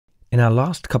In our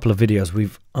last couple of videos,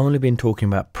 we've only been talking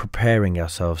about preparing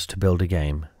ourselves to build a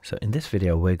game. So in this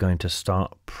video, we're going to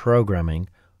start programming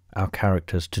our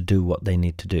characters to do what they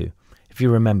need to do. If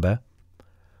you remember,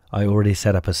 I already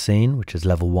set up a scene, which is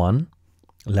level 1.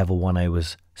 Level 1A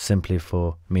was simply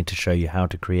for me to show you how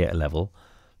to create a level.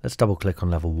 Let's double click on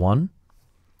level 1.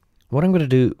 What I'm going to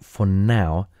do for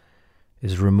now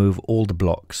is remove all the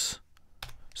blocks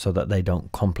so that they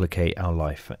don't complicate our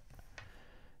life.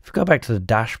 If you go back to the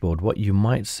dashboard, what you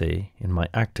might see in my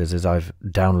actors is I've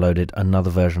downloaded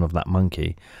another version of that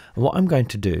monkey. And what I'm going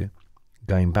to do,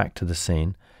 going back to the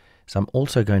scene, is I'm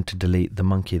also going to delete the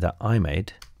monkey that I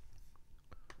made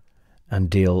and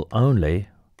deal only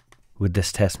with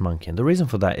this test monkey. And the reason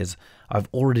for that is I've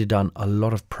already done a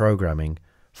lot of programming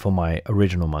for my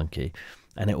original monkey,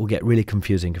 and it will get really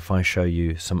confusing if I show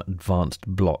you some advanced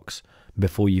blocks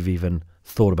before you've even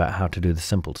thought about how to do the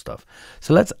simple stuff.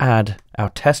 So let's add our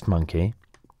test monkey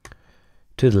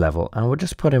to the level, and we'll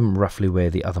just put him roughly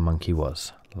where the other monkey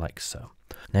was, like so.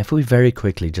 Now if we very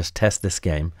quickly just test this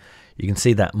game, you can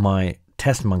see that my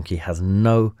test monkey has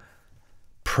no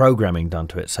programming done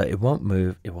to it, so it won't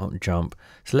move, it won't jump.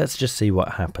 So let's just see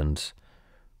what happens.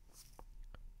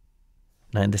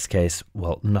 Now in this case,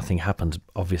 well, nothing happens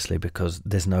obviously because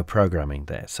there's no programming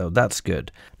there, so that's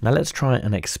good. Now let's try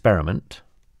an experiment,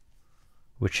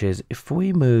 which is if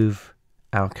we move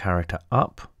our character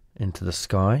up into the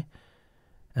sky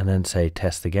and then say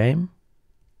test the game,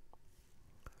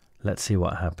 let's see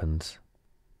what happens.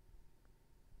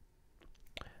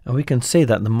 And we can see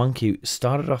that the monkey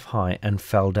started off high and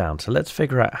fell down. So let's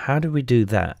figure out, how do we do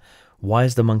that? Why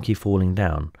is the monkey falling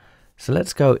down? So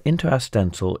let's go into our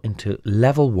stencil, into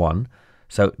level 1.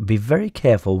 So be very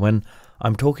careful when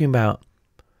I'm talking about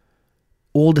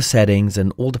all the settings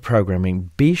and all the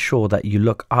programming. Be sure that you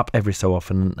look up every so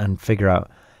often and figure out,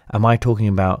 am I talking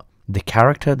about the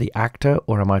character, the actor,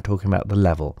 or am I talking about the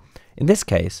level? In this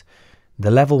case,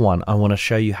 the level 1, I want to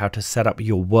show you how to set up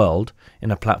your world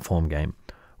in a platform game.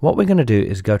 What we're going to do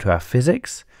is go to our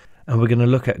physics, and we're going to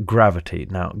look at gravity.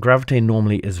 Now, gravity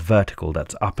normally is vertical,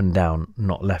 that's up and down,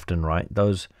 not left and right.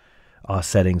 Those are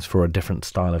settings for a different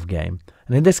style of game.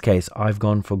 And in this case, I've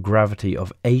gone for gravity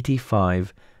of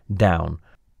 85 down.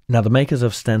 Now, the makers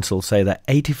of Stencyl say that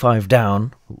 85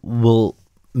 down will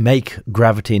make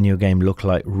gravity in your game look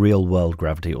like real world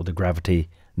gravity, or the gravity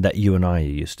that you and I are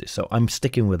used to. So I'm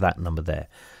sticking with that number there.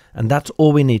 And that's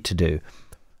all we need to do.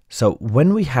 So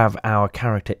when we have our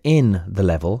character in the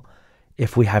level,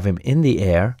 if we have him in the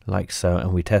air, like so,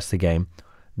 and we test the game,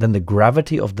 then the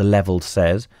gravity of the level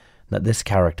says that this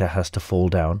character has to fall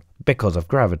down because of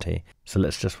gravity. So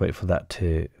let's just wait for that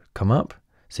to come up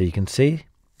so you can see.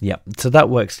 Yeah, so that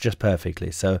works just perfectly.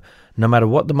 So no matter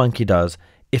what the monkey does,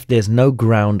 if there's no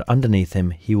ground underneath him,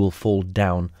 he will fall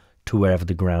down to wherever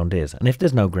the ground is. And if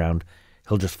there's no ground,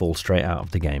 he'll just fall straight out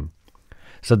of the game.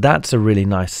 So that's a really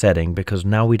nice setting, because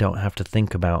now we don't have to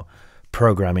think about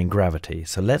programming gravity.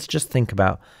 So let's just think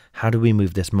about, how do we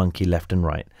move this monkey left and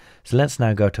right? So let's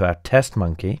now go to our test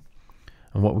monkey,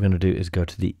 and what we're going to do is go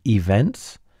to the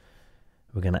events.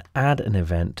 We're going to add an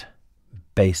event,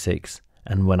 basics,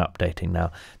 and when updating.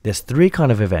 Now there's 3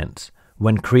 kind of events.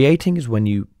 When creating is when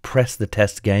you press the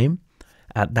test game.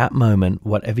 At that moment,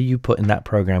 whatever you put in that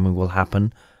programming will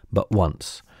happen but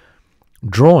once.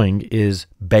 Drawing is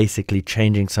basically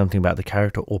changing something about the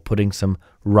character or putting some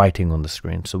writing on the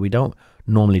screen. So we don't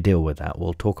normally deal with that.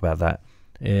 We'll talk about that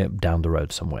down the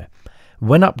road somewhere.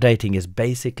 When updating is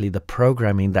basically the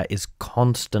programming that is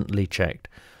constantly checked.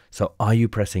 So are you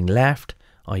pressing left?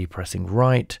 Are you pressing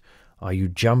right? Are you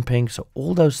jumping? So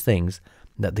all those things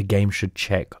that the game should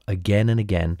check again and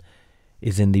again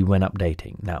is in the when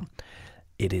updating. Now,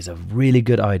 it is a really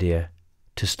good idea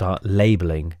to start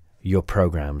labeling your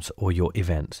programs or your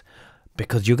events,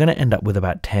 because you're going to end up with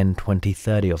about 10, 20,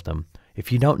 30 of them.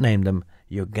 If you don't name them,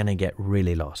 you're going to get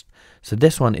really lost. So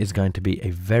this one is going to be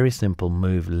a very simple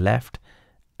move left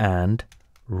and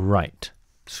right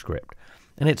script.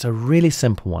 And it's a really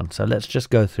simple one. So let's just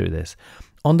go through this.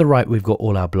 On the right, we've got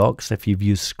all our blocks. If you've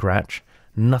used Scratch,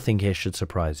 nothing here should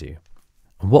surprise you.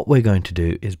 And what we're going to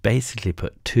do is basically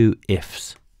put 2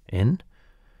 ifs in.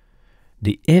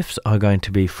 The ifs are going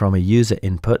to be from a user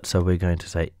input. So we're going to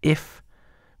say if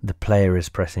the player is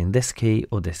pressing this key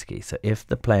or this key. So if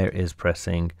the player is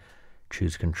pressing,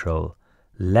 choose control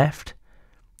left,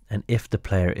 and if the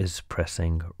player is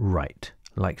pressing right,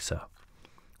 like so.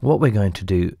 What we're going to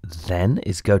do then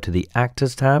is go to the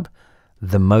Actors tab,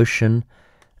 the Motion,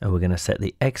 and we're going to set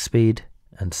the X speed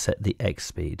and set the X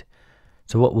speed.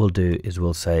 So what we'll do is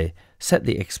we'll say set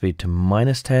the X speed to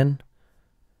 -10,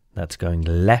 that's going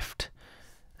left,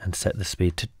 and set the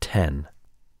speed to 10.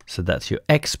 So that's your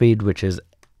X speed, which is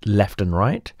left and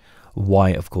right. Y,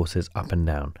 of course, is up and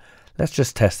down. Let's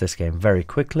just test this game very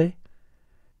quickly.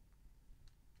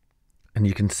 And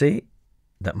you can see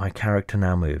that my character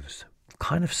now moves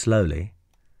kind of slowly,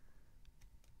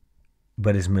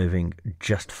 but is moving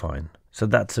just fine. So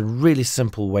that's a really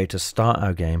simple way to start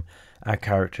our game. Our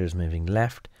character is moving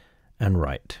left and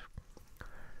right.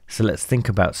 So let's think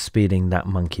about speeding that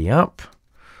monkey up.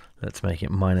 Let's make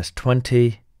it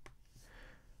 -20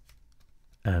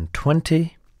 and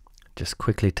 20. Just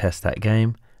quickly test that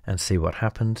game and see what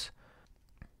happens.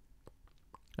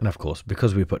 And of course,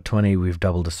 because we put 20, we've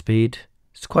doubled the speed.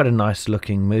 It's quite a nice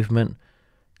looking movement.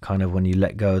 Kind of when you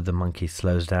let go, the monkey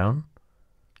slows down,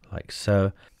 like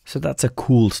so. So that's a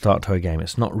cool start to a game.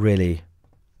 It's not really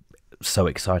so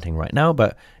exciting right now,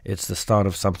 but it's the start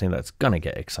of something that's going to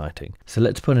get exciting. So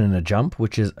let's put in a jump,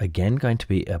 which is again going to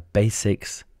be a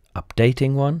basics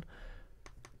updating one.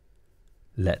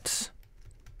 Let's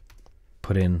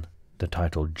put in the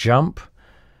title jump.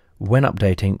 When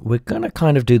updating, we're going to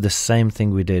kind of do the same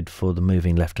thing we did for the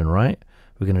moving left and right.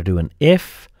 We're going to do an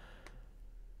if.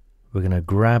 We're going to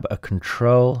grab a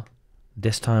control.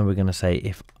 This time we're going to say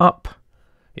if up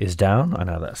is down. I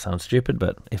know that sounds stupid,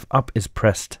 but if up is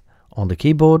pressed on the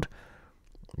keyboard,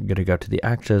 we're going to go to the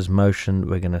actors motion.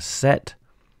 We're going to set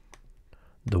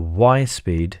the Y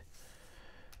speed,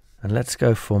 and let's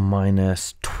go for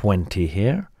 -20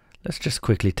 here. Let's just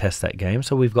quickly test that game.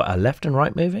 So we've got our left and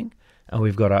right moving, and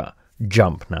we've got our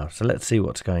jump now. So let's see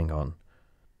what's going on.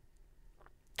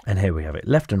 And here we have it,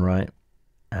 left and right,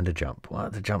 and a jump. Well,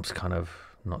 the jump's kind of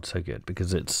not so good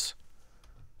because it's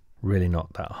really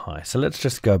not that high. So let's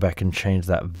just go back and change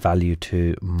that value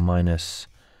to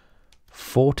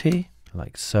 -40,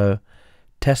 like so.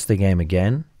 Test the game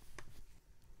again.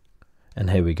 And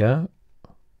here we go.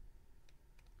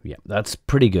 Yeah, that's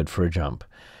pretty good for a jump.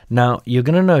 Now, you're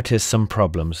going to notice some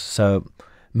problems. So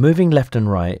moving left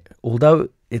and right, although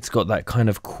it's got that kind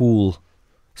of cool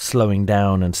slowing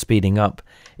down and speeding up,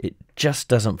 it just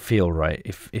doesn't feel right.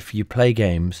 If you play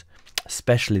games,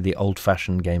 especially the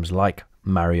old-fashioned games like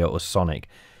Mario or Sonic,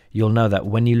 you'll know that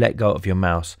when you let go of your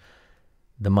mouse,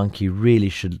 the monkey really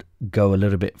should go a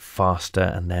little bit faster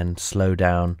and then slow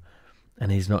down,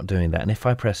 and he's not doing that. And if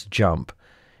I press jump,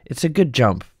 it's a good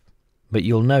jump, but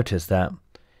you'll notice that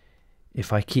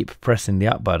if I keep pressing the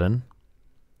up button,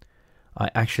 I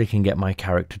actually can get my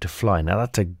character to fly. Now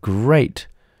that's a great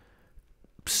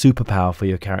superpower for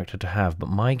your character to have, but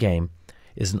my game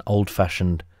is an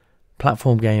old-fashioned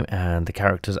platform game, and the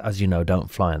characters, as you know, don't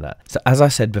fly in that. So as I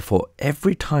said before,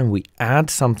 every time we add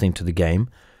something to the game,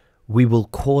 we will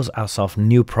cause ourselves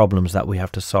new problems that we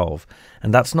have to solve.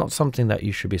 And that's not something that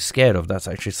you should be scared of. That's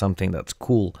actually something that's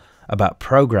cool about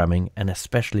programming, and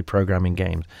especially programming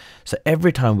games. So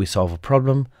every time we solve a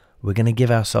problem, we're going to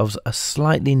give ourselves a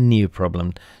slightly new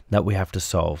problem that we have to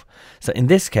solve. So in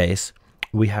this case,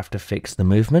 we have to fix the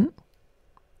movement.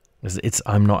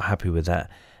 I'm not happy with that.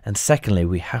 And secondly,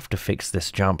 we have to fix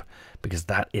this jump because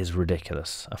that is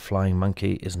ridiculous. A flying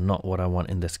monkey is not what I want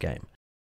in this game.